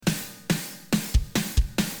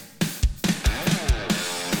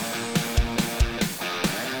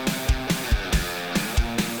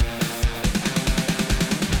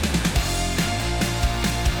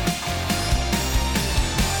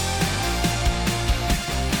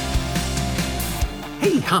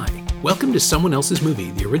Hey, hi. Welcome to Someone Else's Movie,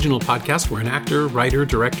 the original podcast where an actor, writer,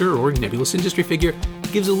 director, or nebulous industry figure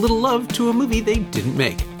gives a little love to a movie they didn't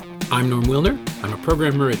make. I'm Norm Wilner. I'm a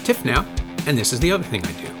programmer at TIFF now, and this is the other thing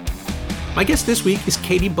I do. My guest this week is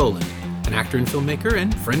Katie Boland, an actor and filmmaker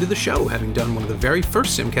and friend of the show, having done one of the very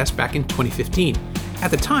first Simcasts back in 2015. At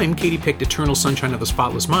the time, Katie picked Eternal Sunshine of the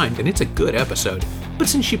Spotless Mind, and it's a good episode. But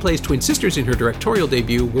since she plays twin sisters in her directorial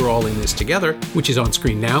debut, We're All in This Together, which is on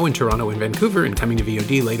screen now in Toronto and Vancouver and coming to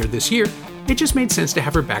VOD later this year, it just made sense to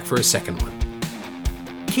have her back for a second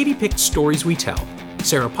one. Katie picked Stories We Tell,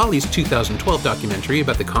 Sarah Polley's 2012 documentary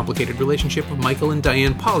about the complicated relationship of Michael and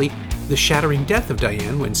Diane Polley, the shattering death of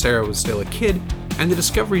Diane when Sarah was still a kid, and the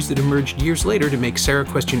discoveries that emerged years later to make Sarah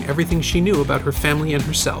question everything she knew about her family and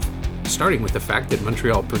herself, starting with the fact that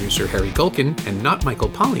Montreal producer Harry Gulkin, and not Michael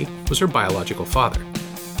Polley, was her biological father.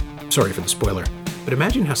 Sorry for the spoiler, but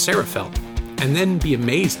imagine how Sarah felt, and then be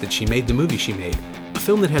amazed that she made the movie she made, a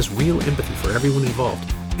film that has real empathy for everyone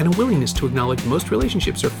involved, and a willingness to acknowledge most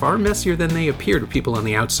relationships are far messier than they appear to people on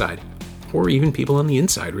the outside, or even people on the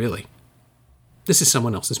inside, really. This is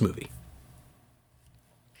Someone Else's Movie.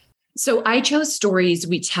 So I chose Stories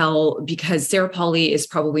We Tell because Sarah Polley is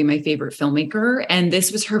probably my favorite filmmaker. And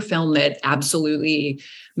this was her film that absolutely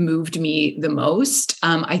moved me the most.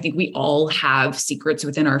 I think we all have secrets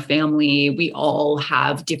within our family. We all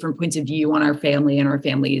have different points of view on our family and our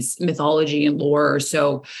family's mythology and lore.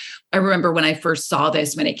 So I remember when I first saw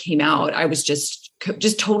this, when it came out, I was just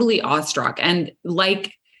totally awestruck. And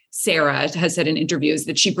like Sarah has said in interviews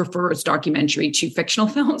that she prefers documentary to fictional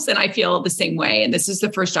films. And I feel the same way. And this is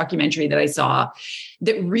the first documentary that I saw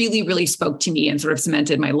that really, really spoke to me and sort of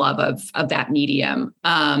cemented my love of that medium.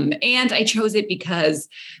 And I chose it because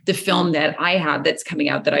the film that I have that's coming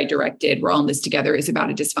out that I directed, We're All in This Together, is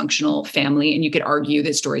about a dysfunctional family. And you could argue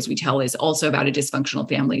that Stories We Tell is also about a dysfunctional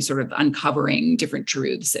family, sort of uncovering different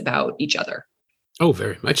truths about each other. Oh,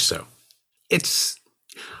 very much so.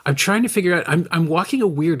 I'm trying to figure out, I'm walking a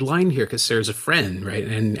weird line here because Sarah's a friend, right?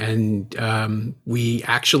 And we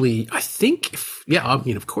actually, I think,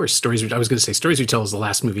 of course, Stories We Tell is the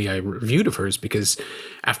last movie I reviewed of hers, because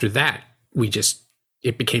after that,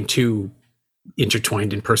 it became too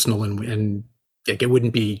intertwined and personal, and like, it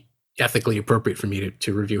wouldn't be ethically appropriate for me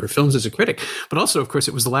to review her films as a critic. But also, of course,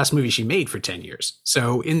 it was the last movie she made for 10 years.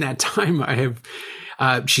 So in that time,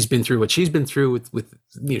 she's been through what she's been through with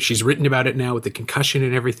she's written about it now with the concussion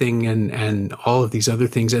and everything, and all of these other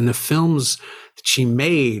things. And the films that she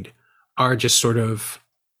made are just sort of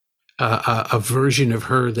a version of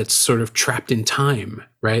her that's sort of trapped in time,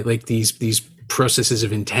 right? Like these processes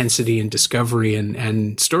of intensity and discovery,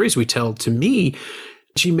 and Stories We Tell, to me,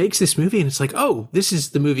 she makes this movie and it's like, oh, this is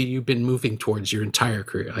the movie you've been moving towards your entire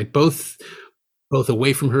career. Like both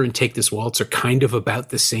Away From Her and Take This Waltz are kind of about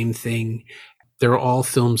the same thing. They're all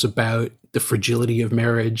films about the fragility of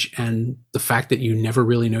marriage and the fact that you never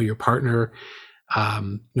really know your partner.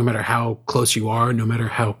 No matter how close you are, no matter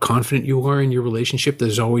how confident you are in your relationship,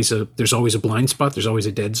 there's always a blind spot. There's always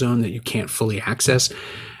a dead zone that you can't fully access.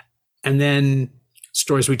 And then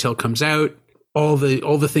Stories We Tell comes out. All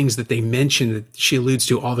the things that they mention that she alludes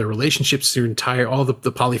to, all their relationships, all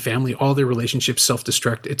the Polley family, all their relationships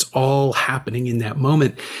self-destruct. It's all happening in that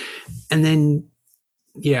moment. And then,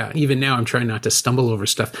 even now I'm trying not to stumble over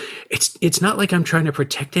stuff. It's not like I'm trying to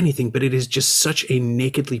protect anything, but it is just such a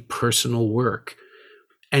nakedly personal work.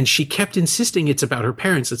 And she kept insisting it's about her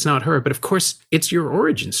parents. It's not her. But of course, it's your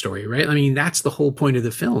origin story, right? I mean, that's the whole point of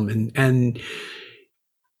the film. And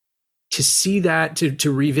to see that,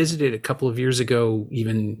 to revisit it a couple of years ago,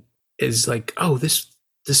 even, is like, oh, this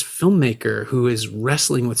filmmaker who is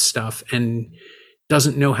wrestling with stuff and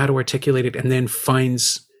doesn't know how to articulate it, and then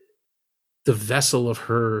finds the vessel of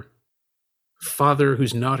her father,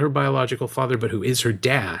 who's not her biological father, but who is her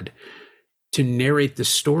dad, to narrate the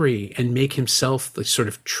story and make himself the sort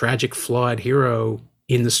of tragic, flawed hero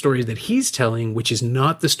in the story that he's telling, which is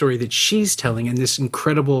not the story that she's telling, and this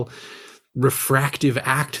incredible refractive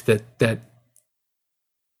act that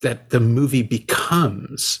the movie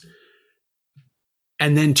becomes.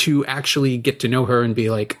 And then to actually get to know her and be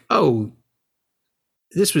like, oh,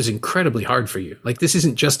 this was incredibly hard for you. Like, this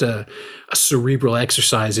isn't just a cerebral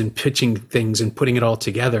exercise in pitching things and putting it all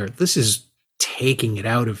together. This is taking it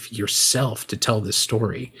out of yourself to tell this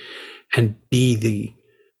story and be the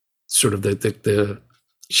sort of the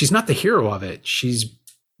she's not the hero of it. She's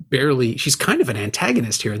kind of an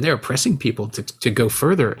antagonist here and there, pressing people to go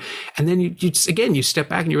further. And then you step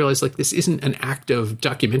back and you realize, like, this isn't an act of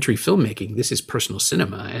documentary filmmaking. This is personal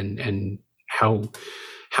cinema, and how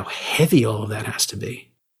heavy all of that has to be.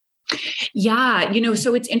 Yeah,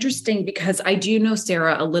 so it's interesting because I do know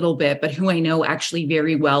Sarah a little bit, but who I know actually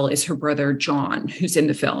very well is her brother, John, who's in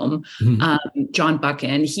the film, Mhm. John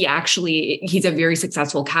Buchan. He's a very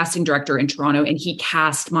successful casting director in Toronto, and he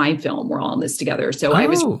cast my film. We're all in this together. So I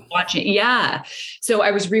was Oh, watching, yeah. So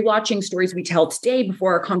I was rewatching Stories We Tell Today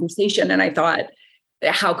before our conversation, and I thought,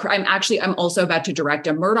 I'm also about to direct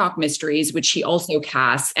a Murdoch Mysteries, which he also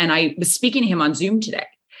casts. And I was speaking to him on Zoom today,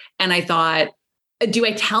 and I thought, do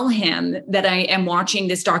I tell him that I am watching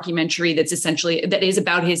this documentary that is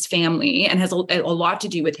about his family and has a lot to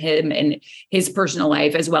do with him and his personal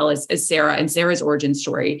life, as well as Sarah and Sarah's origin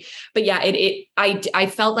story. But yeah, I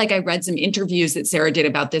felt like I read some interviews that Sarah did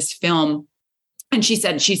about this film, and she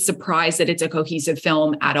said she's surprised that it's a cohesive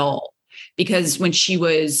film at all. Because when she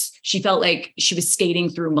felt like she was skating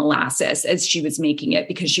through molasses as she was making it,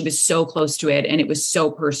 because she was so close to it and it was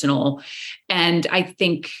so personal. And I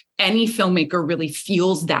think any filmmaker really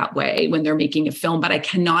feels that way when they're making a film, but I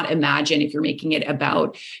cannot imagine if you're making it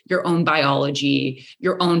about your own biology,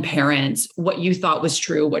 your own parents, what you thought was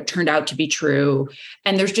true, what turned out to be true.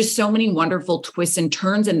 And there's just so many wonderful twists and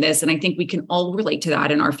turns in this. And I think we can all relate to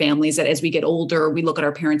that in our families, that as we get older, we look at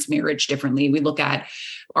our parents' marriage differently. We look at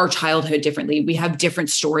our childhood differently. We have different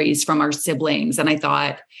stories from our siblings. And I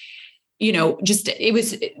thought, it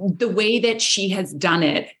was the way that she has done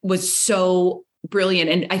it was so brilliant.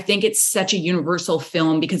 And I think it's such a universal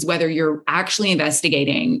film, because whether you're actually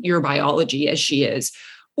investigating your biology as she is,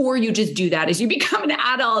 or you just do that as you become an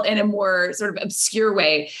adult in a more sort of obscure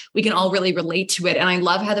way, we can all really relate to it. And I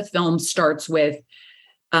love how the film starts with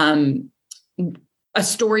a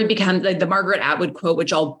story becomes, like the Margaret Atwood quote,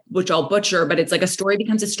 which I'll butcher, but it's like a story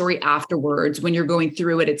becomes a story afterwards. When you're going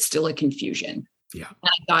through it, it's still a confusion. yeah.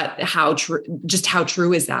 And I thought, how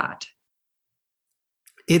true is that?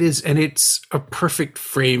 It is, and it's a perfect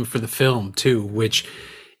frame for the film too, which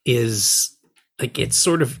is like,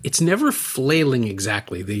 it's never flailing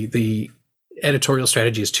exactly. The editorial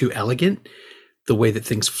strategy is too elegant, the way that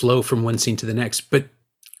things flow from one scene to the next, but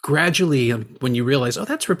gradually, when you realize, oh,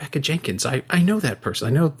 that's Rebecca Jenkins. I know that person.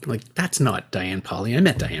 I know, like, that's not Diane Pauley. I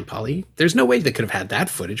met Diane Pauley. There's no way they could have had that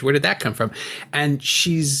footage. Where did that come from? And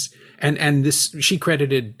she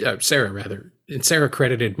credited Sarah, rather. And Sarah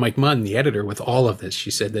credited Mike Munn, the editor, with all of this. She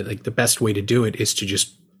said that, like, the best way to do it is to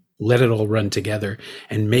just let it all run together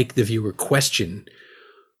and make the viewer question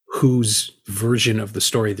whose version of the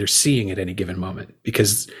story they're seeing at any given moment.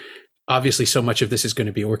 Because obviously so much of this is going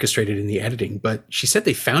to be orchestrated in the editing, but she said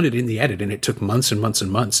they found it in the edit and it took months and months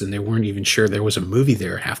and months, and they weren't even sure there was a movie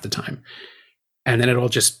there half the time. And then it all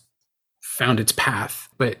just found its path.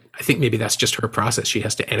 But I think maybe that's just her process. She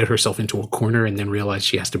has to edit herself into a corner and then realize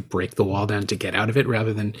she has to break the wall down to get out of it,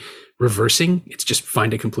 rather than reversing. It's just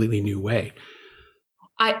find a completely new way.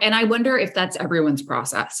 I wonder if that's everyone's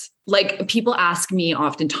process. Like, people ask me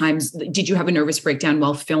oftentimes, did you have a nervous breakdown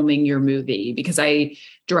while filming your movie? Because I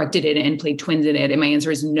directed it and played twins in it. And my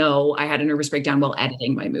answer is no, I had a nervous breakdown while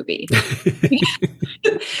editing my movie.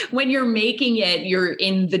 When you're making it, you're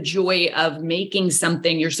in the joy of making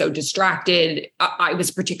something. You're so distracted. I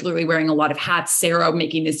was particularly wearing a lot of hats. Sarah,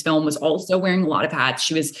 making this film, was also wearing a lot of hats.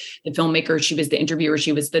 She was the filmmaker. She was the interviewer.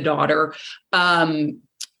 She was the daughter.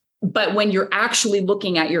 But when you're actually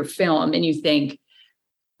looking at your film and you think,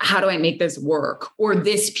 how do I make this work? Or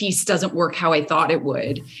this piece doesn't work how I thought it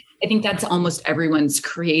would. I think that's almost everyone's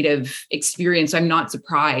creative experience. I'm not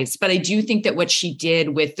surprised. But I do think that what she did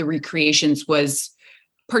with the recreations was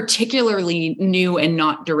particularly new and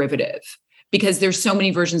not derivative, because there's so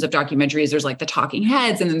many versions of documentaries. There's like the talking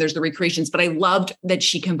heads and then there's the recreations. But I loved that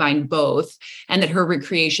she combined both, and that her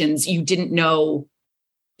recreations, you didn't know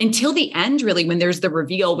until the end, really, when there's the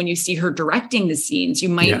reveal, when you see her directing the scenes, you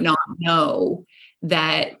might not know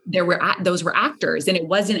that those were actors, and it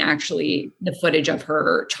wasn't actually the footage of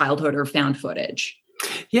her childhood or found footage.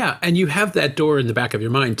 Yeah, and you have that door in the back of your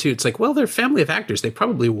mind too. It's like, well, they're a family of actors. They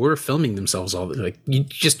probably were filming themselves all like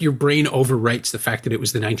your brain overwrites the fact that it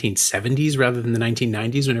was the 1970s rather than the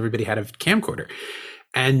 1990s when everybody had a camcorder.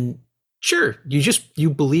 And sure, you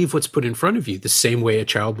believe what's put in front of you the same way a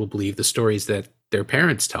child will believe the stories that their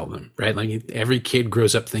parents tell them, right? Like, every kid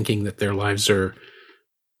grows up thinking that their lives are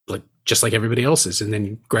like just like everybody else's. And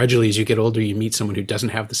then gradually, as you get older, you meet someone who doesn't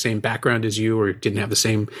have the same background as you, or didn't have the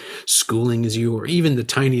same schooling as you, or even the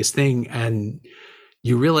tiniest thing. And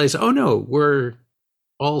you realize, oh no, we're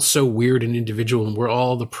all so weird and individual, and we're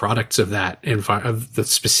all the products of that, of the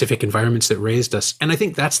specific environments that raised us. And I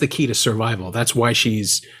think that's the key to survival. That's why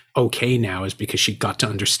she's okay now, is because she got to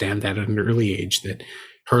understand that at an early age, that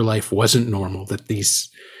her life wasn't normal, that these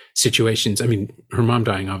situations, I mean, her mom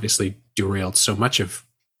dying obviously derailed so much of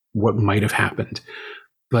what might have happened.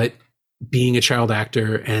 But being a child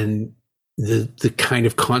actor and the kind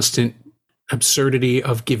of constant absurdity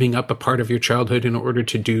of giving up a part of your childhood in order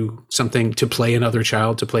to do something, to play another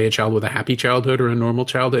child, to play a child with a happy childhood or a normal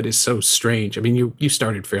childhood is so strange. I mean, you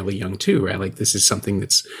started fairly young too, right? Like this is something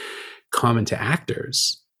that's common to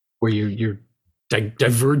actors where you're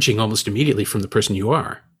diverging almost immediately from the person you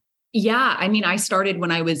are. Yeah. I mean, I started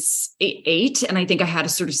when I was eight, and I think I had a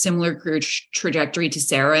sort of similar career trajectory to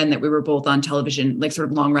Sarah, and that we were both on television, like sort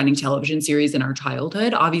of long running television series in our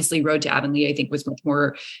childhood. Obviously, Road to Avonlea, I think, was much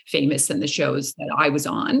more famous than the shows that I was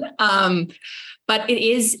on. But it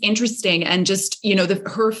is interesting. And just,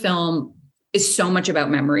 her film is so much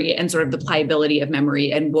about memory and sort of the pliability of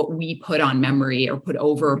memory and what we put on memory or put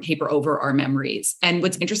over paper over our memories. And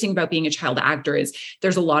what's interesting about being a child actor is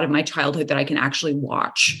there's a lot of my childhood that I can actually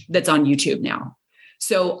watch that's on YouTube now.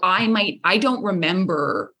 So I don't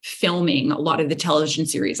remember filming a lot of the television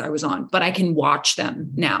series I was on, but I can watch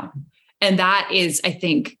them now. And that is, I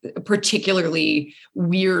think, a particularly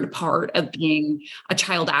weird part of being a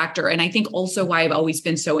child actor. And I think also why I've always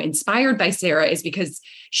been so inspired by Sarah is because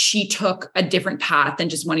she took a different path than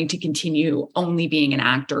just wanting to continue only being an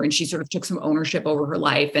actor. And she sort of took some ownership over her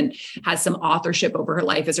life and has some authorship over her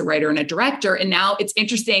life as a writer and a director. And now it's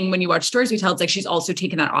interesting when you watch Stories We Tell, it's like she's also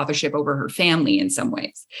taken that authorship over her family in some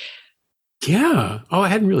ways. Yeah. Oh, I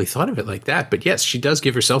hadn't really thought of it like that. But yes, she does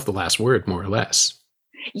give herself the last word, more or less.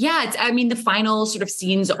 Yeah, the final sort of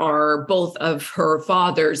scenes are both of her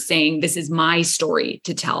father saying, this is my story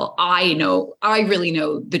to tell. I really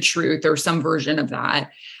know the truth, or some version of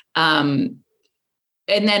that. And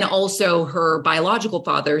then also her biological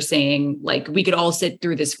father saying, like, we could all sit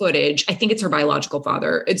through this footage. I think it's her biological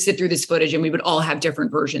father. It'd sit through this footage and we would all have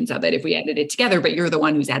different versions of it if we edited it together, but you're the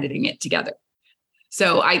one who's editing it together.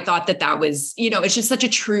 So I thought that was, it's just such a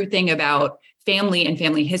true thing about family and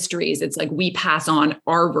family histories. It's like we pass on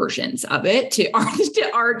our versions of it to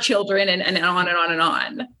our children and on and on and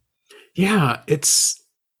on. Yeah,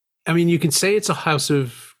 you can say it's a house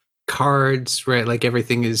of cards, right? Like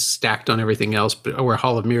everything is stacked on everything else, or a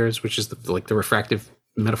hall of mirrors, which is the refractive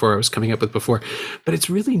metaphor I was coming up with before. But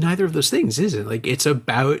it's really neither of those things, is it? Like it's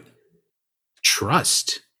about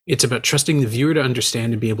trust. It's about trusting the viewer to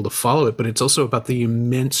understand and be able to follow it, but it's also about the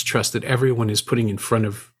immense trust that everyone is putting in front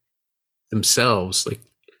of themselves, like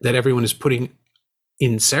that everyone is putting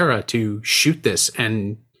in Sarah to shoot this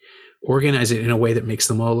and organize it in a way that makes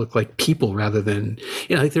them all look like people rather than,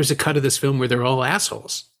 like there's a cut of this film where they're all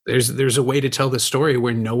assholes. There's a way to tell the story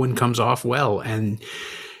where no one comes off well. And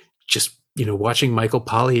just, watching Michael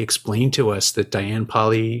Polly explain to us that Diane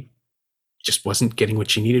Polly just wasn't getting what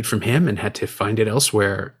she needed from him and had to find it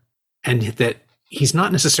elsewhere. And that he's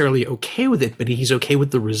not necessarily okay with it, but he's okay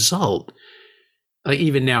with the result.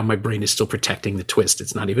 Even now, my brain is still protecting the twist.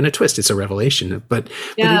 It's not even a twist. It's a revelation. But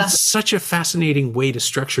it's such a fascinating way to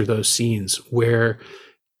structure those scenes where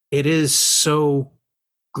it is so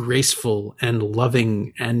graceful and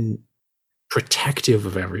loving and protective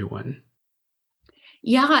of everyone.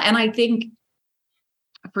 Yeah. And I think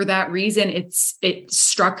for that reason, it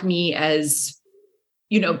struck me as,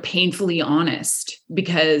 painfully honest,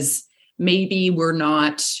 because maybe we're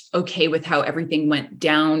not okay with how everything went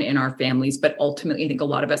down in our families, but ultimately I think a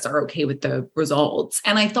lot of us are okay with the results.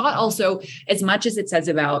 And I thought also, as much as it says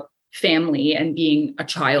about family and being a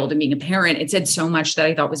child and being a parent, it said so much that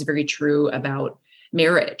I thought was very true about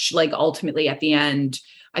marriage. Like ultimately at the end,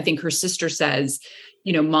 I think her sister says,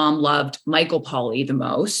 mom loved Michael Polly the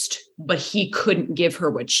most, but he couldn't give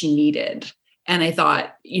her what she needed. And I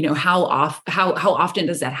thought, how often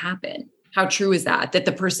does that happen? How true is that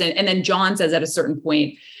the person, and then John says at a certain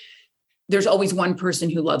point, there's always one person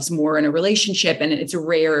who loves more in a relationship. And it's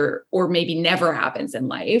rare, or maybe never happens in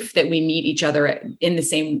life, that we meet each other in the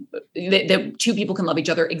same, that two people can love each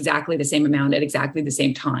other exactly the same amount at exactly the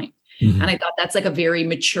same time. Mm-hmm. And I thought that's like a very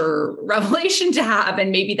mature revelation to have.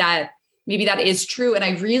 And maybe that is true. And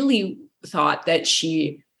I really thought that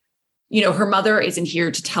she, her mother isn't here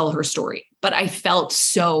to tell her story, but I felt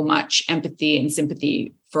so much empathy and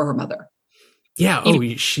sympathy for her mother. Yeah.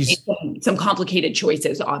 She's some complicated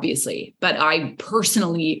choices, obviously, but I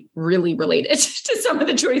personally really related to some of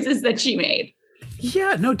the choices that she made.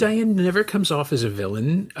 Yeah, no, Diane never comes off as a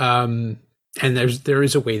villain. And there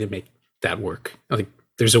is a way to make that work. I think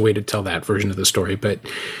there's a way to tell that version of the story, but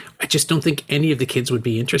I just don't think any of the kids would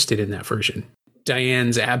be interested in that version.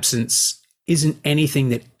 Diane's absence isn't anything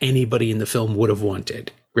that anybody in the film would have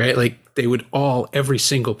wanted, right? Like they would every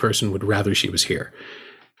single person would rather she was here.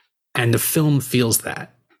 And the film feels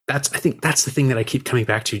that. I think that's the thing that I keep coming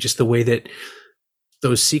back to, just the way that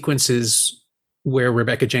those sequences where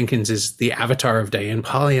Rebecca Jenkins is the avatar of Diane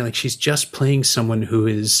Polly, like she's just playing someone who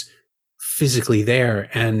is physically there.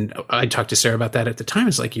 And I talked to Sarah about that at the time.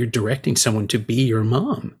 It's like, you're directing someone to be your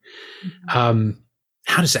mom.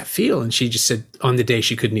 How does that feel? And she just said on the day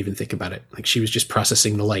she couldn't even think about it. Like, she was just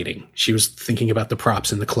processing the lighting. She was thinking about the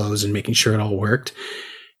props and the clothes and making sure it all worked.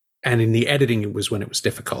 And in the editing, it was when it was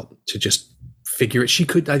difficult to just figure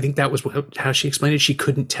it. I think that was how she explained it. She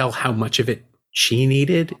couldn't tell how much of it she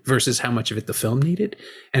needed versus how much of it the film needed.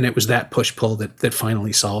 And it was that push-pull that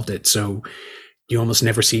finally solved it. So you almost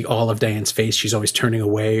never see all of Diane's face. She's always turning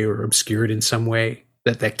away or obscured in some way.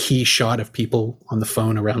 That key shot of people on the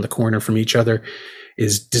phone around the corner from each other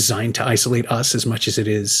is designed to isolate us as much as it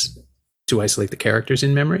is to isolate the characters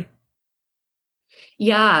in memory.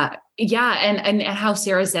 Yeah. Yeah. And how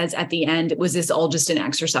Sarah says at the end, was this all just an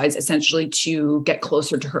exercise essentially to get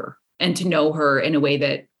closer to her and to know her in a way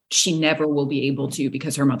that she never will be able to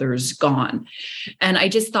because her mother's gone. And I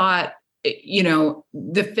just thought,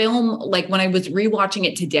 the film, like when I was rewatching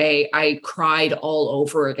it today, I cried all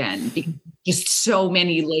over again because just so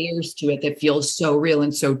many layers to it that feels so real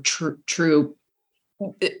and so true.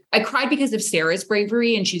 I cried because of Sarah's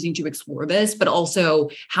bravery in choosing to explore this, but also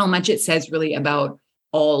how much it says really about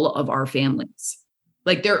all of our families.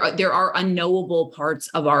 Like there are unknowable parts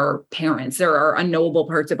of our parents. There are unknowable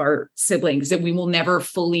parts of our siblings that we will never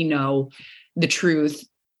fully know the truth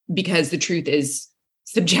because the truth is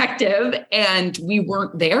subjective and we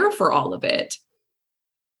weren't there for all of it.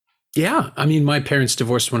 Yeah. I mean, my parents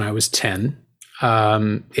divorced when I was 10.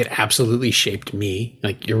 It absolutely shaped me,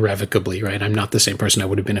 like irrevocably, right? I'm not the same person I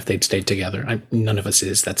would have been if they'd stayed together. None of us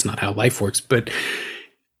is. That's not how life works. But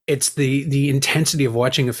it's the intensity of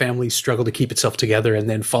watching a family struggle to keep itself together and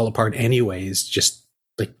then fall apart anyways. Just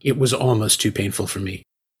like, it was almost too painful for me.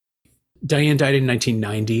 Diane died in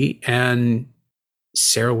 1990 and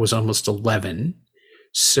Sarah was almost 11.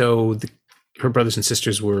 So her brothers and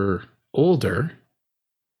sisters were older,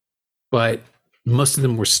 but most of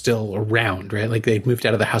them were still around, right? Like, they'd moved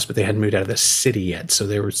out of the house, but they hadn't moved out of the city yet. So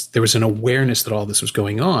there was an awareness that all this was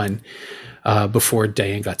going on before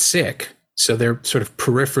Diane got sick. So they're sort of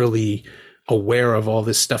peripherally aware of all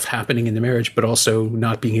this stuff happening in the marriage, but also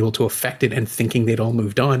not being able to affect it and thinking they'd all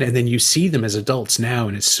moved on. And then you see them as adults now,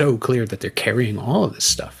 and it's so clear that they're carrying all of this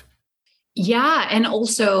stuff. Yeah. And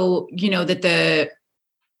also, that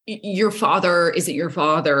your father isn't your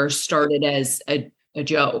father started as a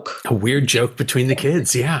joke. A weird joke between the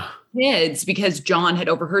kids. Yeah. Kids, because John had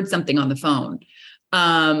overheard something on the phone.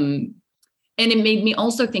 And it made me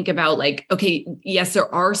also think about like, okay, yes,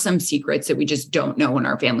 there are some secrets that we just don't know in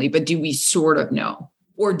our family, but do we sort of know?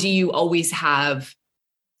 Or do you always have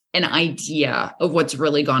an idea of what's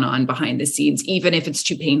really gone on behind the scenes, even if it's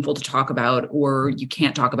too painful to talk about, or you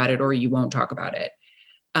can't talk about it, or you won't talk about it?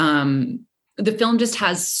 The film just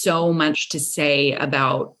has so much to say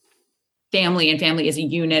about family and family as a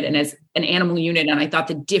unit and as an animal unit. And I thought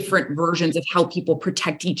the different versions of how people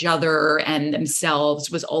protect each other and themselves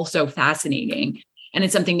was also fascinating. And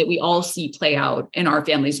it's something that we all see play out in our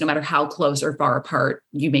families, no matter how close or far apart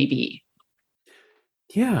you may be.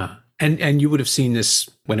 Yeah. And you would have seen this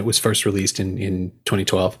when it was first released in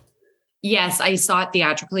 2012. Yes, I saw it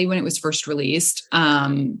theatrically when it was first released.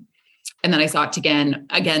 And then I saw it again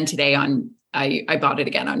today I bought it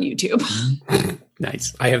again on YouTube.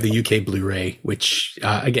 Nice. I have the UK Blu-ray, which,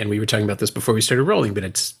 again, we were talking about this before we started rolling, but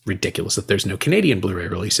it's ridiculous that there's no Canadian Blu-ray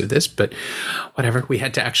release of this, but whatever. I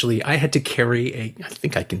had to carry I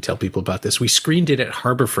think I can tell people about this. We screened it at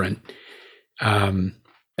Harbourfront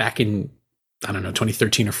back in, I don't know,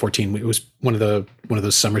 2013 or 14. It was one of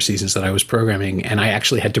those summer seasons that I was programming, and I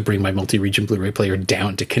actually had to bring my multi-region Blu-ray player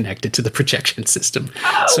down to connect it to the projection system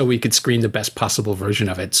so we could screen the best possible version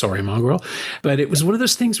of it. Sorry, Mongrel. But it was one of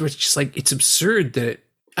those things where it's just like, it's absurd that,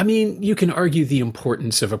 I mean, you can argue the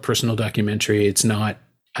importance of a personal documentary. It's not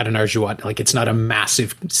at an arduat, like it's not a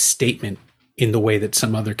massive statement in the way that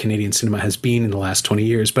some other Canadian cinema has been in the last 20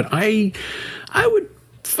 years. But I would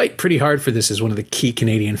fight pretty hard for this as one of the key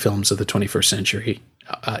Canadian films of the 21st century,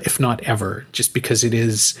 if not ever, just because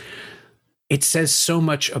it says so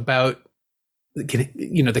much about,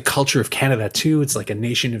 the culture of Canada too. It's like a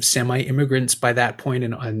nation of semi-immigrants by that point,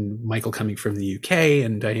 and Michael coming from the UK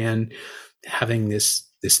and Diane having this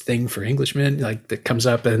thing for Englishmen, like that comes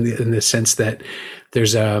up in the sense that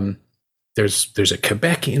there's a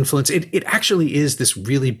Quebec influence. It actually is this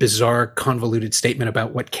really bizarre, convoluted statement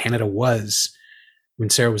about what Canada was when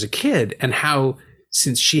Sarah was a kid, and how,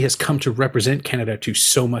 since she has come to represent Canada to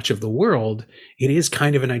so much of the world, it is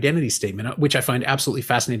kind of an identity statement, which I find absolutely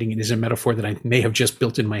fascinating and is a metaphor that I may have just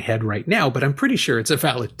built in my head right now, but I'm pretty sure it's a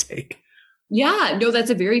valid take. Yeah, no, that's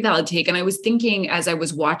a very valid take. And I was thinking as I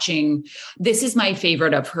was watching, this is my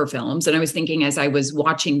favorite of her films. And I was thinking as I was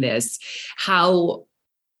watching this, how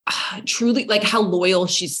truly, like how loyal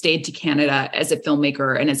she stayed to Canada as a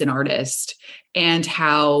filmmaker and as an artist, and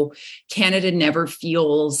how Canada never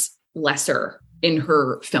feels lesser in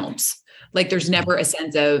her films. Like there's never a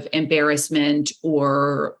sense of embarrassment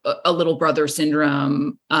or a little brother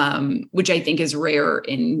syndrome, which I think is rare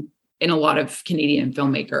in a lot of Canadian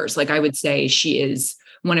filmmakers. Like I would say she is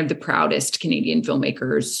one of the proudest Canadian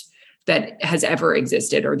filmmakers that has ever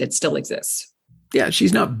existed or that still exists. Yeah,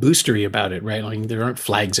 she's not boostery about it, right? Like there aren't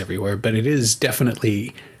flags everywhere, but it is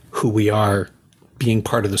definitely who we are, being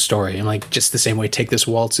part of the story. And like just the same way Take This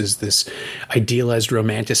Waltz is this idealized,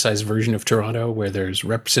 romanticized version of Toronto where there's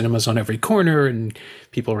rep cinemas on every corner and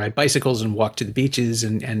people ride bicycles and walk to the beaches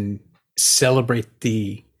and celebrate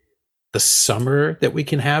the summer that we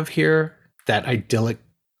can have here, that idyllic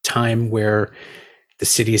time where the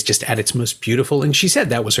city is just at its most beautiful. And she said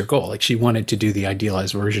that was her goal. Like she wanted to do the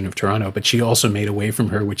idealized version of Toronto, but she also made Away From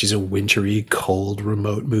Her, which is a wintry, cold,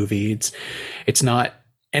 remote movie. It's not,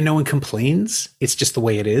 and no one complains. It's just the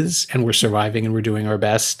way it is. And we're surviving and we're doing our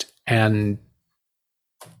best. And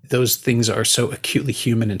those things are so acutely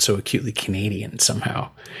human and so acutely Canadian somehow,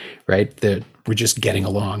 right? That we're just getting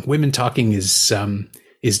along. Women Talking is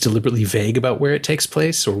deliberately vague about where it takes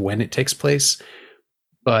place or when it takes place.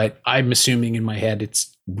 But I'm assuming in my head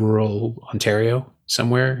it's rural Ontario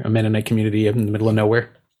somewhere, a Mennonite community in the middle of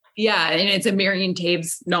nowhere. Yeah, and it's a Marion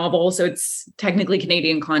Taves novel, so it's technically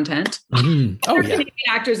Canadian content. Mm-hmm. Oh, yeah. Canadian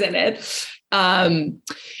actors in it.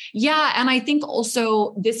 Yeah, and I think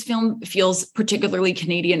also this film feels particularly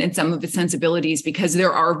Canadian in some of its sensibilities because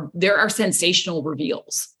there are sensational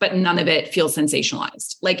reveals, but none of it feels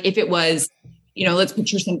sensationalized. Like if it was, let's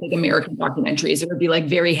picture something American documentaries, it would be like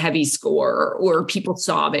very heavy score or people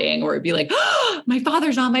sobbing, or it'd be like, oh, my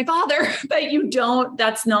father's not my father, but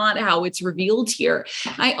that's not how it's revealed here.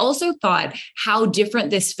 I also thought how different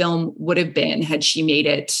this film would have been had she made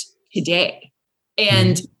it today,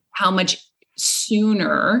 and how much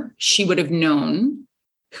sooner she would have known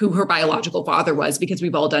who her biological father was, because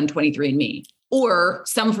we've all done 23andMe, or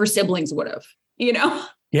some of her siblings would have,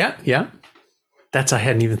 Yeah. I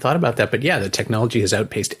hadn't even thought about that. But yeah, the technology has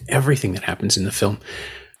outpaced everything that happens in the film.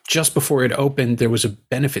 Just before it opened, there was a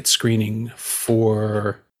benefit screening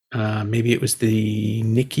for maybe it was the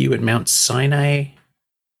NICU at Mount Sinai,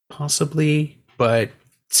 possibly. But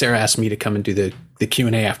Sarah asked me to come and do the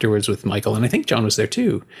Q&A afterwards with Michael. And I think John was there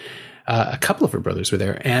too. A couple of her brothers were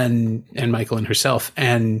there, and Michael and herself.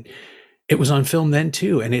 And it was on film then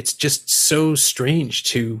too. And it's just so strange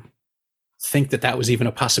to think that was even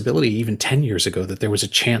a possibility even 10 years ago, that there was a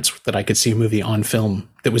chance that I could see a movie on film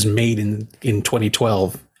that was made in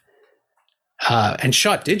 2012 and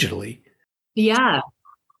shot digitally. Yeah.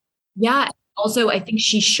 Also, I think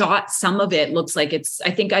she shot some of it. Looks like I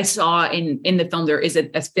think I saw in the film, there is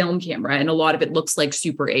a film camera and a lot of it looks like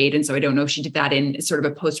Super 8. And so I don't know if she did that in sort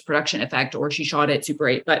of a post-production effect or she shot it Super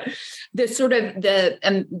 8, but the sort of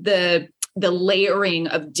the layering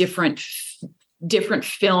of different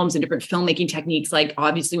films and different filmmaking techniques. Like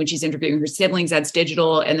obviously when she's interviewing her siblings, that's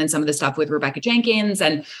digital. And then some of the stuff with Rebecca Jenkins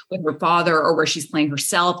and with her father, or where she's playing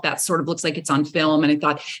herself, that sort of looks like it's on film. And I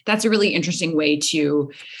thought that's a really interesting way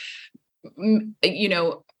to,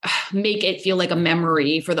 make it feel like a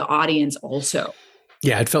memory for the audience also.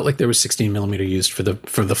 Yeah, it felt like there was 16 millimeter used for the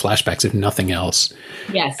flashbacks, if nothing else.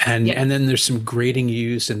 Yes. And then there's some grading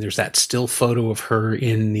used, and there's that still photo of her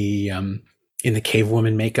in the cave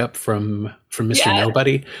woman makeup from Mr.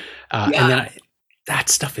 Nobody. And then that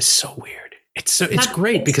stuff is so weird. It's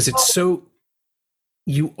great because it's so,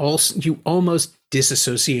 you almost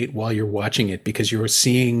disassociate while you're watching it, because you're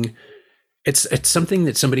seeing, it's something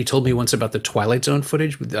that somebody told me once about the Twilight Zone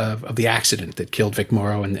footage of the accident that killed Vic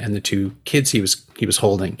Morrow and the two kids he was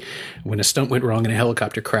holding when a stunt went wrong and a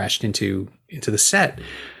helicopter crashed into the set.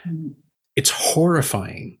 It's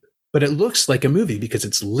horrifying. But it looks like a movie because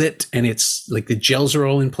it's lit and it's like the gels are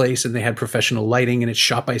all in place and they had professional lighting and it's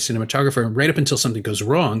shot by a cinematographer. And right up until something goes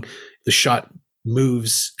wrong, the shot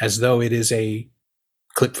moves as though it is a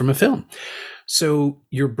clip from a film. So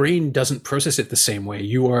your brain doesn't process it the same way.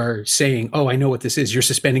 You are saying, oh, I know what this is. You're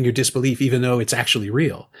suspending your disbelief, even though it's actually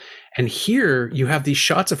real. And here you have these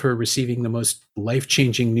shots of her receiving the most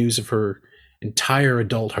life-changing news of her entire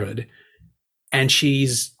adulthood. And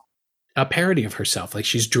she's a parody of herself. Like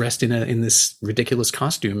she's dressed in this ridiculous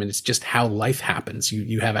costume, and it's just how life happens.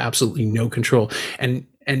 You have absolutely no control. And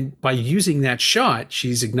by using that shot,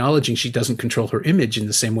 she's acknowledging she doesn't control her image in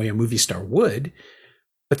the same way a movie star would,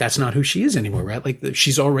 but that's not who she is anymore, right? Like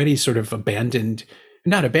she's already sort of abandoned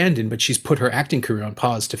not abandoned, but she's put her acting career on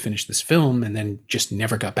pause to finish this film and then just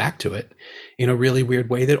never got back to it in a really weird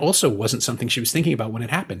way that also wasn't something she was thinking about when it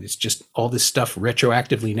happened. It's just all this stuff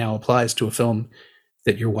retroactively now applies to a film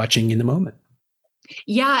that you're watching in the moment.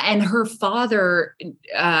 Yeah. And her father,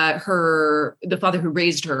 the father who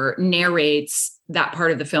raised her, narrates that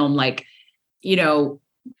part of the film like,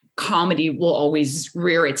 comedy will always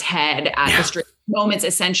rear its head at the straight moments,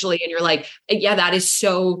 essentially. And you're like, yeah, that is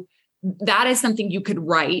something you could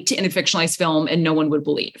write in a fictionalized film and no one would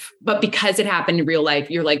believe. But because it happened in real life,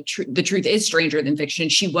 you're like, the truth is stranger than fiction.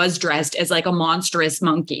 She was dressed as like a monstrous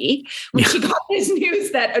monkey when she got this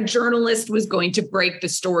news that a journalist was going to break the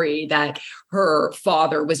story that her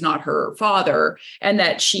father was not her father. And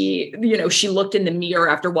that she looked in the mirror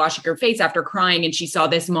after washing her face, after crying, and she saw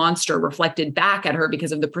this monster reflected back at her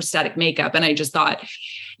because of the prosthetic makeup. And I just thought,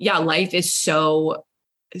 yeah, life is so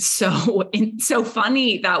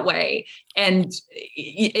funny that way. And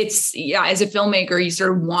it's, as a filmmaker, you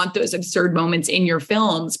sort of want those absurd moments in your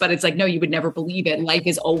films, but it's like, no, you would never believe it. Life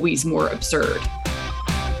is always more absurd.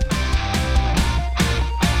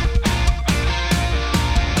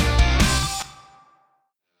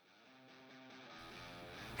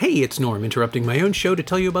 Hey, it's Norm, interrupting my own show to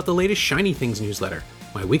tell you about the latest Shiny Things newsletter,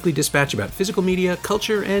 my weekly dispatch about physical media,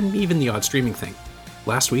 culture, and even the odd streaming thing.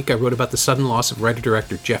 Last week, I wrote about the sudden loss of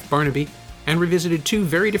writer-director Jeff Barnaby and revisited 2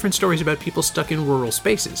 very different stories about people stuck in rural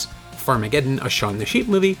spaces, Farmageddon, a Shaun the Sheep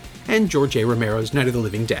movie, and George A. Romero's Night of the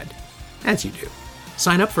Living Dead. As you do.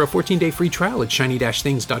 Sign up for a 14-day free trial at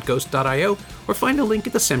shiny-things.ghost.io or find a link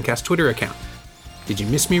at the Semcast Twitter account. Did you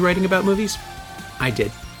miss me writing about movies? I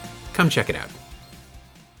did. Come check it out.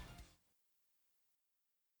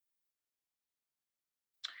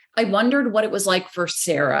 I wondered what it was like for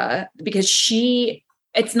Sarah, because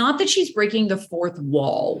it's not that she's breaking the fourth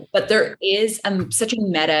wall, but there is such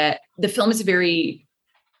a the film is very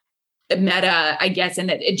meta, I guess,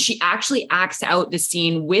 and she actually acts out the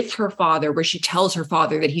scene with her father where she tells her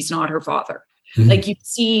father that he's not her father. Mm-hmm. Like, you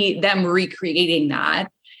see them recreating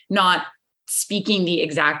that, not speaking the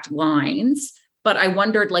exact lines, but I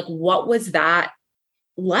wondered, like, what was that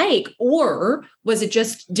like? Or was it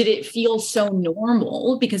just, did it feel so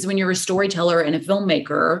normal? Because when you're a storyteller and a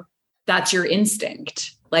filmmaker, that's your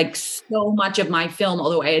instinct. Like, so much of my film,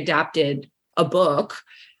 although I adapted a book,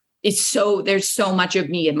 there's so much of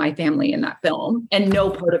me and my family in that film, and no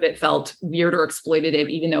part of it felt weird or exploitative,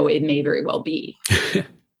 even though it may very well be.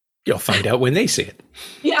 You'll find out when they see it.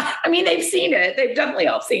 Yeah. I mean, they've seen it. They've definitely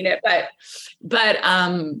all seen it, but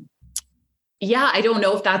yeah, I don't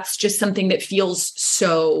know if that's just something that feels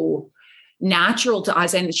so natural to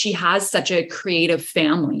us. And she has such a creative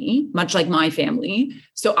family, much like my family.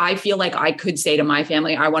 So I feel like I could say to my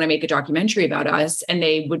family, I want to make a documentary about us. And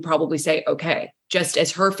they would probably say, okay, just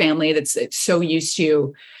as her family that's so used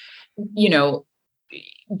to,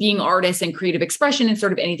 being artists and creative expression and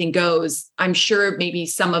sort of anything goes. I'm sure maybe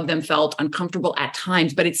some of them felt uncomfortable at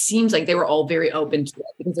times, but it seems like they were all very open to it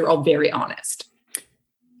because they're all very honest.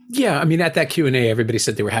 Yeah, I mean, at that Q&A, everybody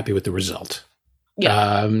said they were happy with the result.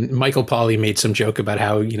 Yeah. Michael Pauly made some joke about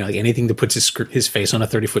how, anything that puts his face on a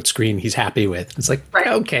 30-foot screen, he's happy with. It's like, right.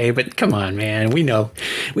 Okay, but come on, man. We know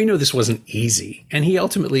this wasn't easy. And he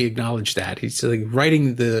ultimately acknowledged that. He's like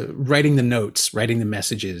writing the notes, writing the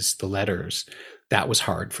messages, the letters. That was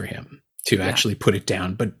hard for him to actually put it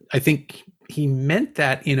down. But I think he meant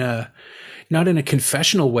that not in a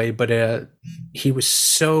confessional way, but he was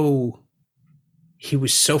so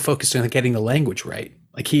focused on getting the language right.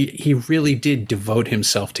 Like he really did devote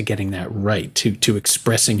himself to getting that right, to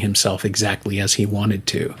expressing himself exactly as he wanted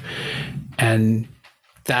to. And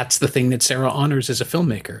that's the thing that Sarah honors as a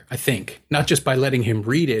filmmaker, I think, not just by letting him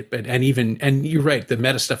read it, and you're right. The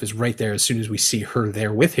meta stuff is right there as soon as we see her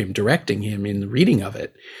there with him, directing him in the reading of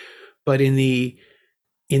it, but in the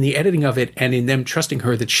editing of it and in them trusting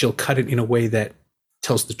her that she'll cut it in a way that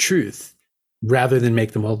tells the truth rather than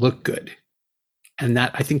make them all look good. And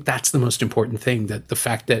that, I think that's the most important thing, that the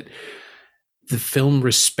fact that the film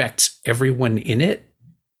respects everyone in it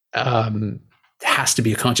has to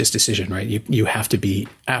be a conscious decision, right? You have to be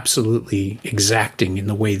absolutely exacting in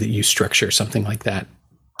the way that you structure something like that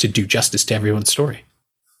to do justice to everyone's story.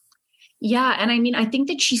 Yeah. And I mean, I think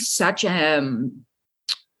that she's such a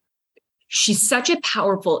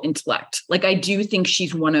powerful intellect. Like, I do think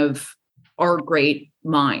she's one of our great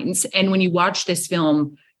minds. And when you watch this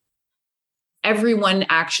film, everyone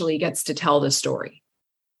actually gets to tell the story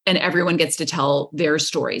and everyone gets to tell their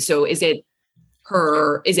story. So is it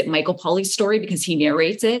is it Michael Polly's story because he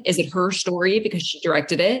narrates it? Is it her story because she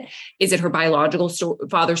directed it? Is it her biological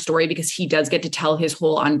father's story because he does get to tell his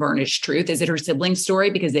whole unvarnished truth? Is it her sibling's story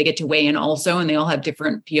because they get to weigh in also and they all have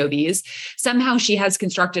different POVs? Somehow she has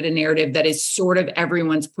constructed a narrative that is sort of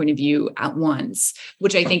everyone's point of view at once,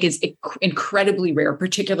 which I think is incredibly rare,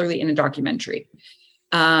 particularly in a documentary.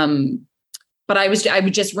 But I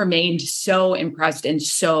would just remained so impressed and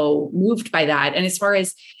so moved by that. And as far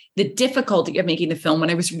as the difficulty of making the film, when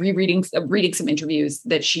I was reading some interviews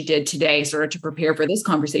that she did today, sort of to prepare for this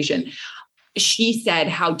conversation, she said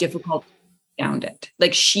how difficult she found it.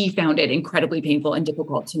 Like she found it incredibly painful and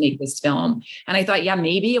difficult to make this film. And I thought, yeah,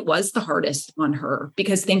 maybe it was the hardest on her,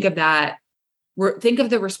 because think of that. Think of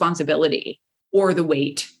the responsibility or the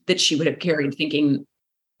weight that she would have carried, thinking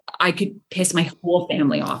I could piss my whole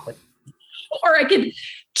family off with, or I could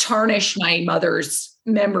tarnish my mother's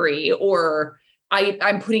memory, or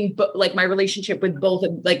I'm putting like my relationship with both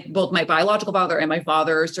my biological father and my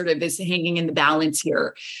father sort of is hanging in the balance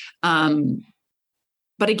here.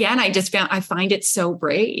 But again, I find it so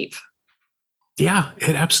brave. Yeah,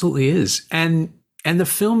 it absolutely is. And the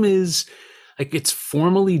film is like, it's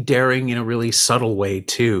formally daring in a really subtle way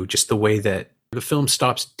too. Just the way that the film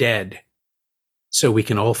stops dead so we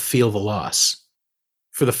can all feel the loss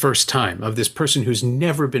for the first time of this person who's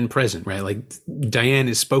never been present, right? Like Diane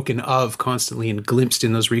is spoken of constantly and glimpsed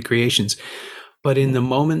in those recreations. But in the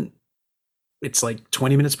moment, it's like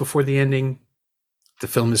 20 minutes before the ending, the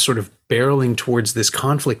film is sort of barreling towards this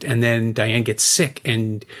conflict. And then Diane gets sick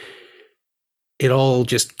and it all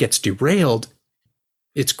just gets derailed.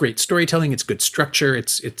 It's great storytelling. It's good structure.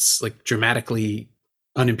 It's like dramatically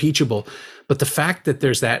unimpeachable. But the fact that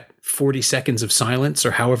there's that 40 seconds of silence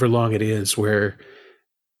or however long it is where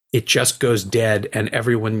it just goes dead and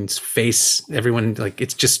everyone like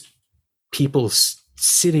it's just people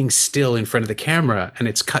sitting still in front of the camera and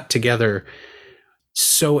it's cut together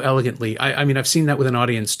so elegantly. I mean, I've seen that with an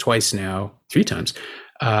audience twice now, 3 times.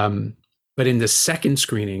 But in the second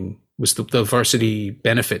screening was the Varsity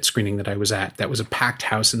benefit screening that I was at. That was a packed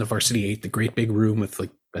house in the Varsity 8, the great big room with like,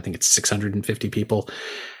 I think it's 650 people.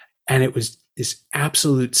 And it was this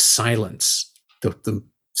absolute silence. The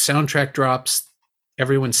soundtrack drops,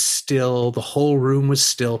 everyone's still, the whole room was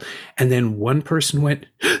still. And then one person went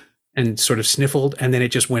and sort of sniffled, and then it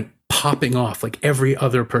just went popping off like every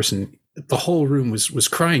other person. The whole room was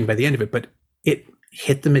crying by the end of it, but it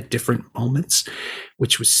hit them at different moments,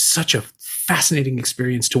 which was such a fascinating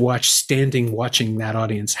experience to watch, watching that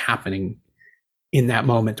audience happening in that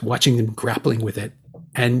moment, watching them grappling with it.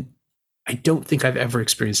 And I don't think I've ever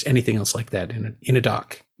experienced anything else like that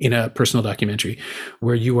in a personal documentary,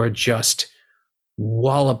 where you are just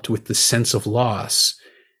walloped with the sense of loss.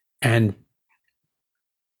 And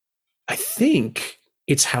I think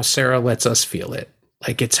it's how Sarah lets us feel it.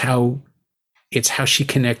 Like it's how she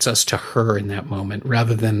connects us to her in that moment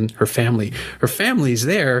rather than her family. Her family's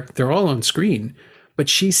there, they're all on screen, but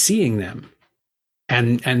she's seeing them.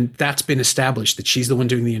 And that's been established, that she's the one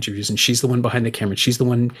doing the interviews and she's the one behind the camera. She's the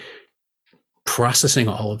one processing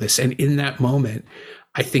all of this. And in that moment,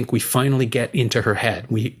 I think we finally get into her head.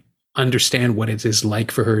 We understand what it is like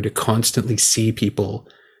for her to constantly see people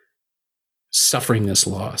suffering this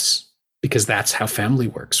loss, because that's how family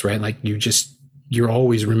works, right? Like you're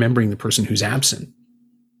always remembering the person who's absent,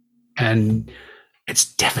 and it's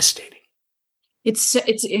devastating.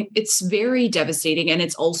 It's very devastating. And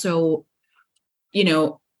it's also,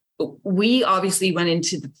 we obviously went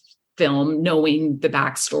into the film knowing the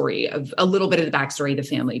backstory of a little bit of the backstory of the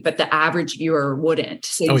family, but the average viewer wouldn't.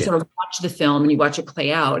 So you sort of watch the film and you watch it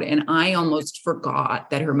play out. And I almost forgot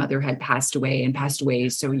that her mother had passed away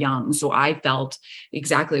so young. So I felt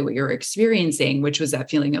exactly what you're experiencing, which was that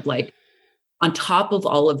feeling of like, on top of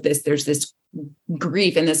all of this, there's this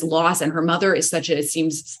grief and this loss. And her mother is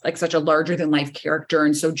seems like such a larger than life character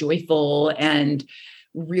and so joyful, and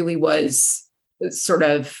really was sort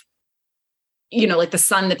of, like the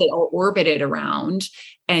sun that they all orbited around.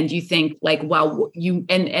 And you think like, wow,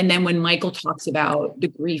 and then when Michael talks about the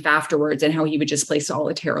grief afterwards and how he would just play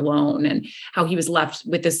solitaire alone and how he was left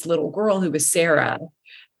with this little girl who was Sarah,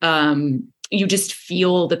 you just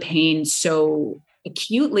feel the pain so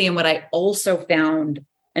acutely. And what I also found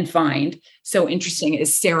and find so interesting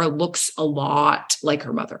is Sarah looks a lot like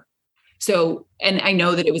her mother. So, and I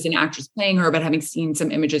know that it was an actress playing her, but having seen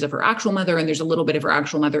some images of her actual mother, and there's a little bit of her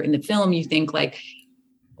actual mother in the film, you think like,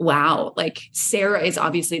 wow, like Sarah is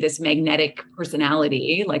obviously this magnetic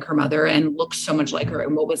personality like her mother and looks so much like her.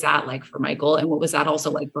 And what was that like for Michael? And what was that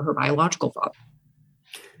also like for her biological father?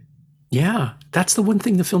 Yeah, that's the one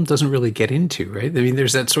thing the film doesn't really get into, right? I mean,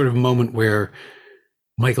 there's that sort of moment where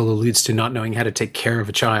Michael alludes to not knowing how to take care of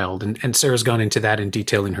a child. And Sarah's gone into that in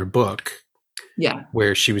detail in her book. Yeah.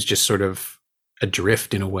 Where she was just sort of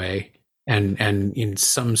adrift in a way. And in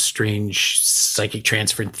some strange psychic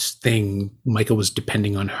transference thing, Michael was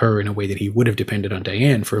depending on her in a way that he would have depended on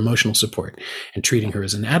Diane for emotional support and treating her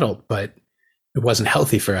as an adult, but it wasn't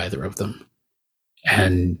healthy for either of them.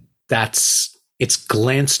 And it's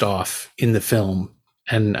glanced off in the film.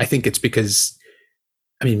 And I think it's because,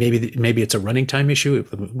 I mean, maybe it's a running time issue.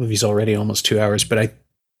 The movie's already almost 2 hours, but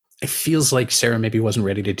it feels like Sarah maybe wasn't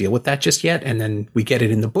ready to deal with that just yet. And then we get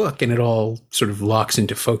it in the book and it all sort of locks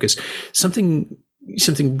into focus. Something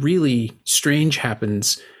really strange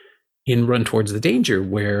happens in Run Towards the Danger,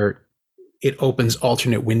 where it opens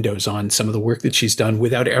alternate windows on some of the work that she's done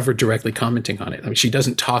without ever directly commenting on it. I mean, she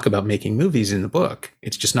doesn't talk about making movies in the book.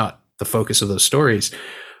 It's just not the focus of those stories,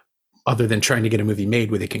 other than trying to get a movie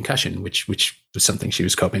made with a concussion, which was something she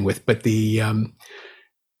was coping with. But the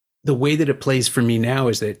way that it plays for me now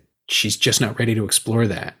is that she's just not ready to explore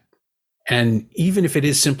that. And even if it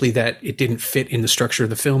is simply that it didn't fit in the structure of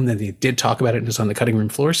the film, then they did talk about it and it's on the cutting room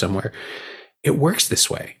floor somewhere, it works this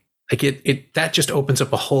way. Like that just opens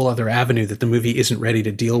up a whole other avenue that the movie isn't ready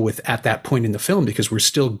to deal with at that point in the film, because we're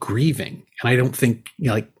still grieving. And I don't think,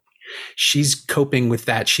 like, she's coping with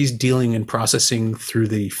that. She's dealing and processing through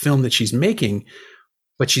the film that she's making,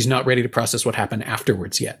 but she's not ready to process what happened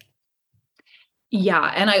afterwards yet.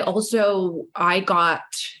 Yeah. And I got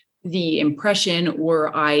the impression,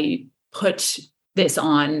 or I put this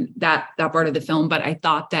on that part of the film, but I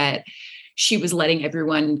thought that she was letting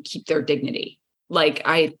everyone keep their dignity. Like,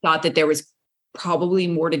 I thought that there was probably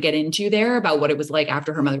more to get into there about what it was like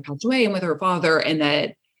after her mother passed away and with her father, and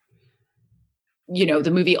that, you know,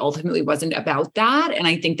 the movie ultimately wasn't about that. And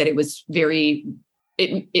I think that it was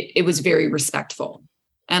it was very respectful.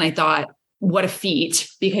 And I thought, what a feat,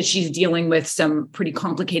 because she's dealing with some pretty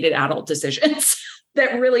complicated adult decisions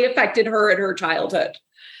that really affected her in her childhood.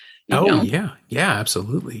 You know? Yeah,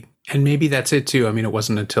 absolutely. And maybe that's it too. I mean, it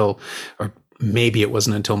wasn't until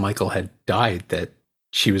Michael had died that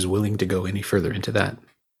she was willing to go any further into that.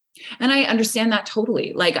 And I understand that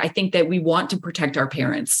totally. Like, I think that we want to protect our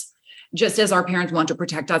parents, just as our parents want to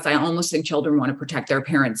protect us. I almost think children want to protect their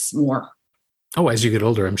parents more. Oh, as you get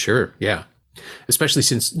older, I'm sure. Yeah. Especially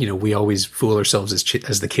since, you know, we always fool ourselves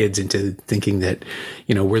as the kids into thinking that,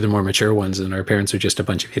 you know, we're the more mature ones and our parents are just a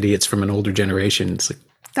bunch of idiots from an older generation. It's like,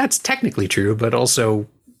 that's technically true, but also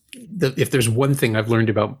if there's one thing I've learned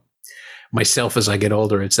about myself as I get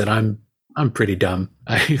older, it's that I'm pretty dumb,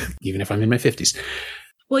 even if I'm in my 50s.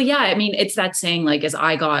 Well, yeah. I mean, it's that saying, like, as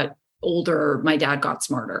I got older, my dad got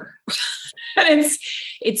smarter. And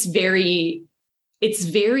it's very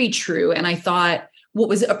true. And I thought, what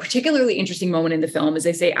was a particularly interesting moment in the film is,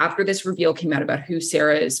 they say after this reveal came out about who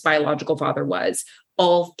Sarah's biological father was,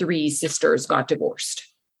 all three sisters got divorced.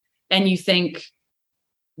 And you think,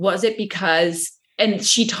 was it because, and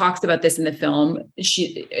she talks about this in the film,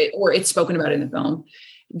 or it's spoken about in the film,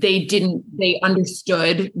 they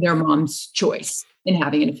understood their mom's choice in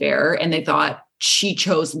having an affair, and they thought, she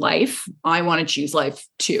chose life, I want to choose life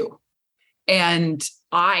too. And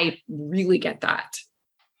I really get that,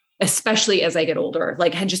 especially as I get older,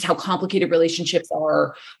 like just how complicated relationships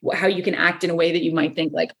are, how you can act in a way that you might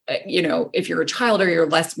think, like, you know, if you're a child or you're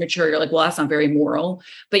less mature, you're like, well, that's not very moral.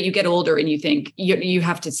 But you get older and you think you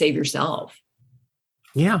have to save yourself.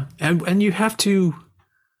 Yeah. And you have to,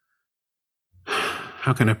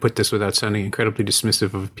 how can I put this without sounding incredibly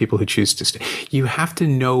dismissive of people who choose to stay? You have to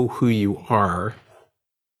know who you are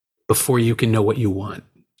before you can know what you want.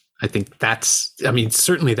 I think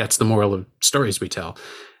certainly that's the moral of stories we tell.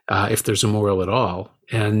 If there's a moral at all.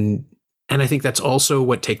 And I think that's also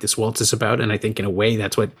what Take This Waltz is about. And I think in a way,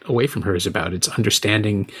 that's what Away From Her is about. It's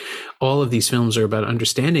understanding, all of these films are about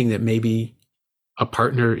understanding that maybe a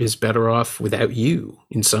partner is better off without you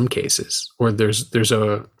in some cases, or there's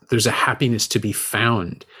a happiness to be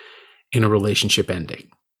found in a relationship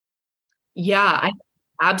ending. Yeah,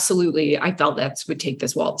 absolutely. I felt that's what Take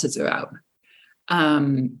This Waltz is about.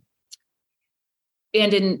 And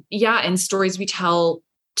in Stories We Tell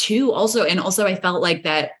too, also I felt like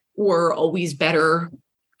that we're always better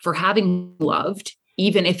for having loved,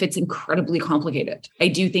 even if it's incredibly complicated. I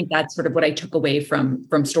do think that's sort of what I took away from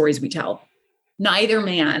Stories We Tell. Neither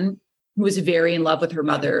man, who was very in love with her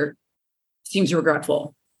mother, seems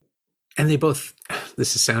regretful. And they both,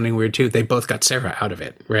 this is sounding weird too, they both got Sarah out of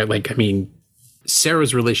it, right? Like, I mean,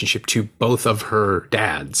 Sarah's relationship to both of her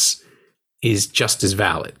dads is just as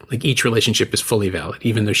valid. Like, each relationship is fully valid,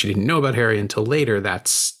 even though she didn't know about Harry until later. That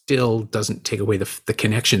still doesn't take away the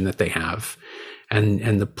connection that they have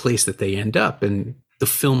and the place that they end up. And the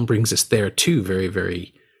film brings us there too, very,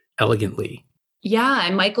 very elegantly. Yeah.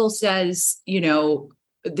 And Michael says,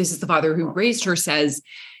 this is the father who raised her, says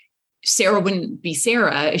Sarah wouldn't be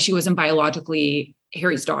Sarah if she wasn't biologically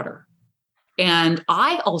Harry's daughter. And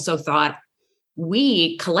I also thought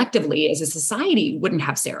we collectively as a society wouldn't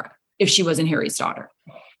have Sarah if she wasn't Harry's daughter,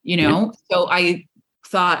 So I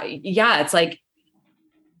thought, it's like,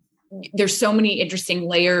 there's so many interesting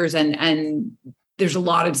layers and there's a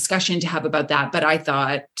lot of discussion to have about that. But I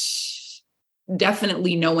thought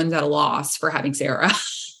definitely no one's at a loss for having Sarah.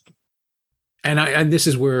 And this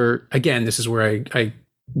is where I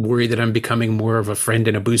worry that I'm becoming more of a friend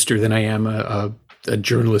and a booster than I am a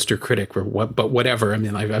journalist or critic or what, but whatever. I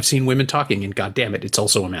mean, I've seen Women Talking, and God damn it, it's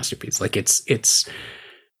also a masterpiece. Like it's.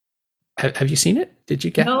 Have you seen it? Did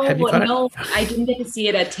you get? No, have you no, I didn't get to see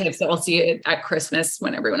it at TIFF, so I'll see it at Christmas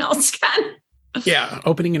when everyone else can. Yeah,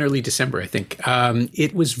 opening in early December, I think.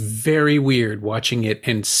 It was very weird watching it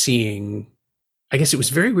and seeing. I guess it was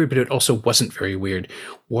very weird, but it also wasn't very weird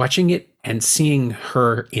watching it and seeing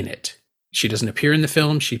her in it. She doesn't appear in the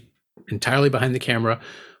film; she's entirely behind the camera,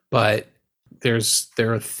 but there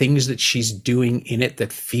are things that she's doing in it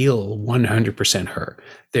that feel 100% her.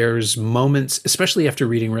 There's moments, especially after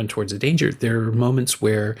reading Run Towards the Danger, there are moments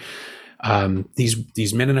where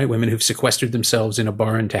these Mennonite women who've sequestered themselves in a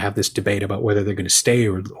barn to have this debate about whether they're going to stay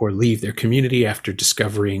or leave their community after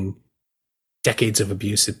discovering decades of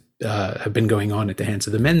abuse that have been going on at the hands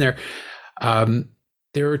of the men there.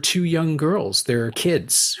 There are two young girls. There are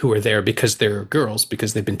kids who are there because they're girls,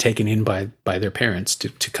 because they've been taken in by their parents to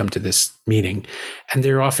come to this meeting. And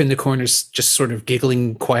they're off in the corners just sort of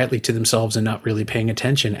giggling quietly to themselves and not really paying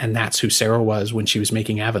attention. And that's who Sarah was when she was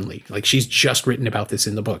making Avonlea. Like, she's just written about this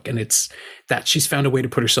in the book. And it's that she's found a way to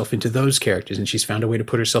put herself into those characters, and she's found a way to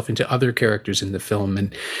put herself into other characters in the film.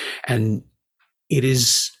 And it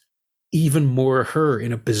is even more her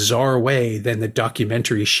in a bizarre way than the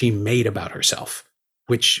documentary she made about herself.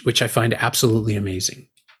 Which I find absolutely amazing.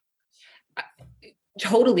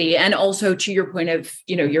 Totally. And also to your point of,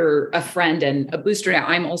 you're a friend and a booster now,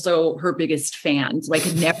 I'm also her biggest fan. So I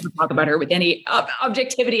could never talk about her with any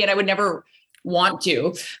objectivity, and I would never want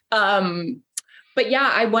to. But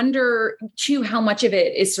yeah, I wonder too, how much of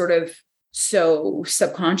it is sort of so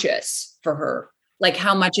subconscious for her. Like,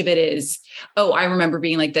 how much of it is, oh, I remember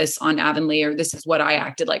being like this on Avonlea, or this is what I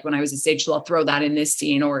acted like when I was a stage, so I'll throw that in this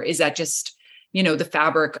scene. Or is that just, the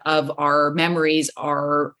fabric of our memories,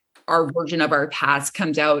 our version of our past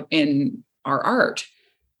comes out in our art?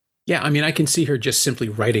 Yeah, I mean, I can see her just simply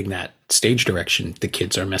writing that stage direction. The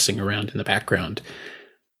kids are messing around in the background.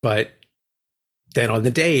 But then on the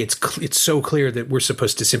day, it's so clear that we're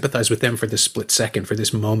supposed to sympathize with them for this split second, for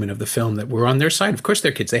this moment of the film, that we're on their side. Of course,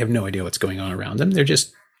 they're kids. They have no idea what's going on around them. They're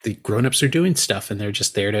just, the grownups are doing stuff, and they're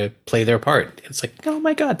just there to play their part. It's like, oh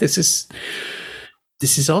my God, this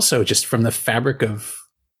is also just from the fabric of,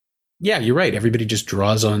 yeah, you're right. Everybody just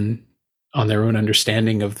draws on their own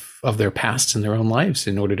understanding of their pasts and their own lives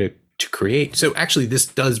in order to create. So actually, this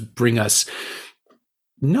does bring us,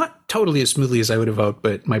 not totally as smoothly as I would have hoped,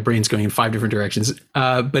 but my brain's going in 5 different directions.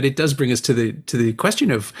 But it does bring us to the question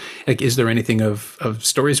of, like, is there anything of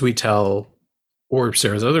stories we tell or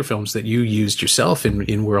Sarah's other films that you used yourself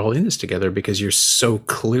in We're All In This Together, because you're so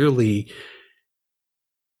clearly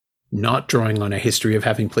not drawing on a history of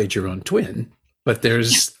having played your own twin, but there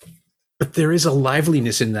is a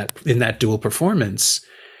liveliness in that dual performance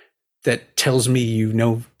that tells me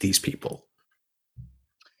these people.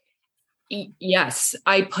 Yes,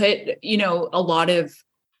 I put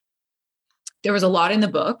there was a lot in the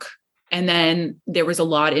book, and then there was a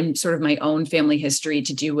lot in sort of my own family history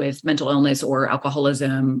to do with mental illness or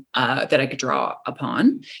alcoholism that I could draw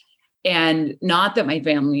upon. And not that my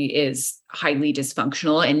family is highly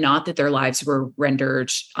dysfunctional, and not that their lives were rendered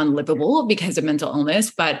unlivable because of mental illness,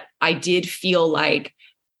 but I did feel like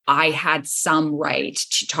I had some right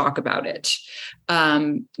to talk about it.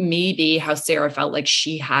 Maybe how Sarah felt like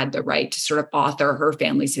she had the right to sort of author her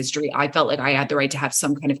family's history. I felt like I had the right to have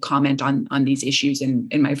some kind of comment on these issues in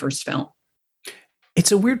my first film.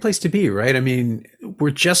 It's a weird place to be, right? I mean, we're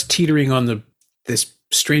just teetering on this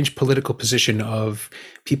strange political position of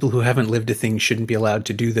people who haven't lived a thing shouldn't be allowed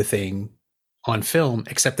to do the thing on film,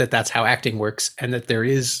 except that that's how acting works, and that there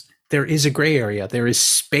is a gray area. There is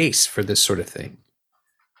space for this sort of thing.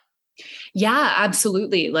 Yeah,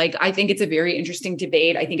 absolutely. Like, I think it's a very interesting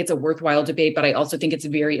debate. I think it's a worthwhile debate, but I also think it's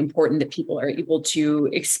very important that people are able to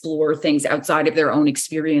explore things outside of their own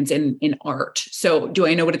experience in art. So do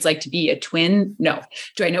I know what it's like to be a twin? No.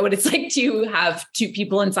 Do I know what it's like to have two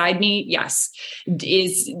people inside me? Yes.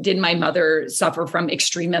 Did my mother suffer from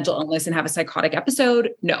extreme mental illness and have a psychotic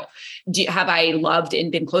episode? No. Have I loved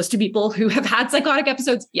and been close to people who have had psychotic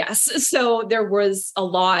episodes? Yes. So there was a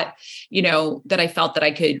lot, that I felt that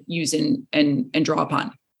I could use and draw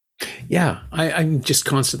upon. Yeah, I'm just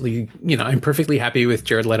constantly, I'm perfectly happy with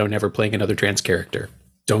Jared Leto never playing another trans character.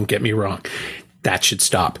 Don't get me wrong. That should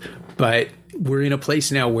stop. But we're in a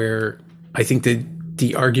place now where I think that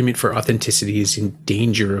the argument for authenticity is in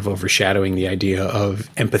danger of overshadowing the idea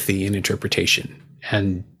of empathy and interpretation.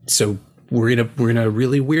 And so we're in a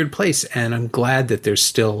really weird place. And I'm glad that there's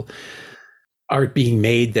still art being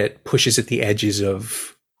made that pushes at the edges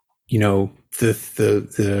of,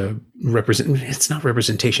 the it's not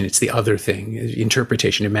representation, it's the other thing,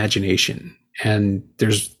 interpretation, imagination. And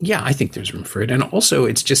I think there's room for it. And also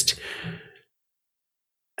it's just,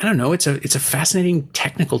 I don't know, it's a fascinating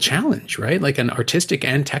technical challenge, right? Like an artistic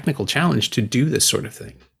and technical challenge to do this sort of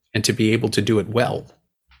thing and to be able to do it well.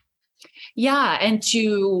 Yeah. And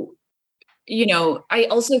to, I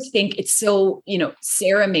also think it's so,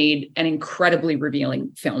 Sarah made an incredibly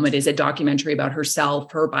revealing film. It is a documentary about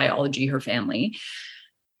herself, her biology, her family.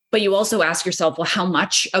 But you also ask yourself, well, how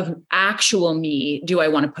much of actual me do I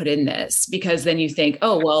want to put in this? Because then you think,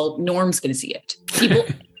 oh, well, Norm's going to see it.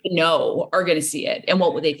 People are going to see it. And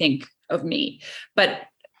what would they think of me? But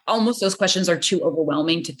almost those questions are too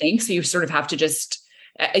overwhelming to think. So you sort of have to just,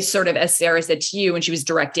 sort of, as Sarah said to you when she was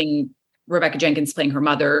directing Rebecca Jenkins playing her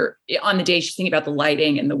mother, on the day she's thinking about the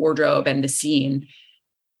lighting and the wardrobe and the scene,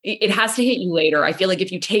 it has to hit you later. I feel like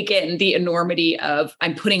if you take in the enormity of,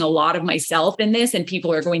 I'm putting a lot of myself in this and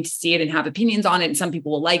people are going to see it and have opinions on it, and some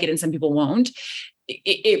people will like it and some people won't,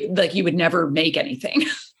 it like you would never make anything.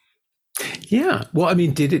 Yeah. Well, I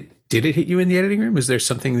mean, did it hit you in the editing room? Was there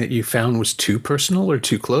something that you found was too personal or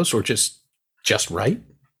too close or just right?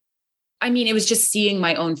 I mean, it was just seeing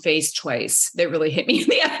my own face twice that really hit me in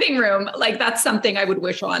the editing room. Like, that's something I would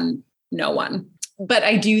wish on no one. But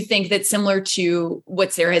I do think that, similar to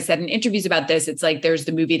what Sarah has said in interviews about this, it's like there's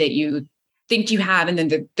the movie that you think you have, and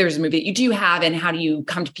then there's a movie that you do have, and how do you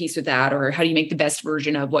come to peace with that, or how do you make the best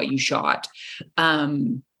version of what you shot?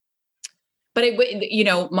 But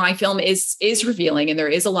my film is revealing, and there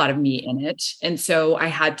is a lot of me in it, and so I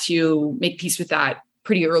had to make peace with that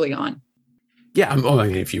pretty early on. Yeah,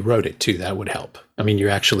 if you wrote it too, that would help. I mean, you're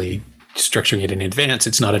actually structuring it in advance.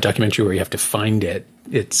 It's not a documentary where you have to find it.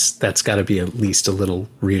 That's got to be at least a little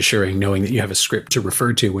reassuring, knowing that you have a script to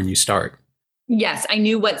refer to when you start. Yes, I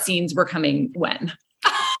knew what scenes were coming when.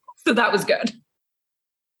 So that was good.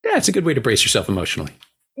 Yeah, it's a good way to brace yourself emotionally.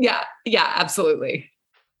 Yeah, absolutely.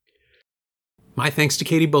 My thanks to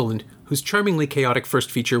Katie Boland, whose charmingly chaotic first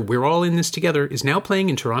feature, We're All In This Together, is now playing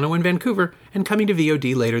in Toronto and Vancouver and coming to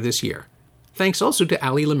VOD later this year. Thanks also to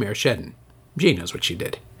Ali Lemaire Shedden. She knows what she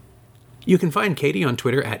did. You can find Katie on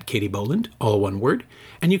Twitter at Katie Boland, all one word,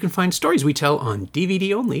 and you can find Stories We Tell on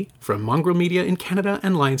DVD only from Mongrel Media in Canada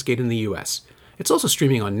and Lionsgate in the US. It's also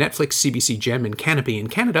streaming on Netflix, CBC Gem, and Canopy in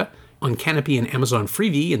Canada, on Canopy and Amazon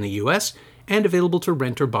Freevee in the US, and available to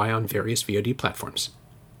rent or buy on various VOD platforms.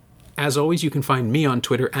 As always, you can find me on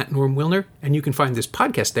Twitter at Norm Wilner, and you can find this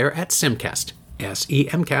podcast there at Semcast,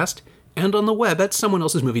 SEMcast, and on the web at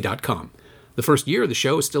someoneelsesmovie.com. The first year of the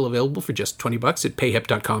show is still available for just $20 at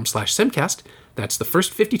payhip.com/Semcast. That's the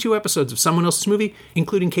first 52 episodes of Someone Else's Movie,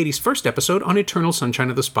 including Katie's first episode on Eternal Sunshine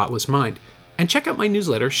of the Spotless Mind. And check out my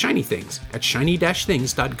newsletter, Shiny Things, at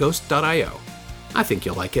shiny-things.ghost.io. I think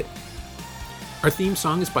you'll like it. Our theme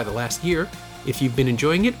song is by The Last Year. If you've been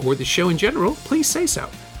enjoying it, or the show in general, please say so.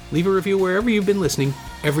 Leave a review wherever you've been listening.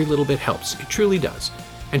 Every little bit helps. It truly does.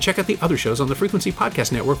 And check out the other shows on the Frequency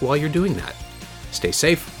Podcast Network while you're doing that. Stay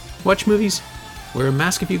safe. Watch movies, wear a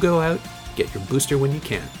mask if you go out, get your booster when you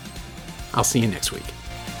can. I'll see you next week.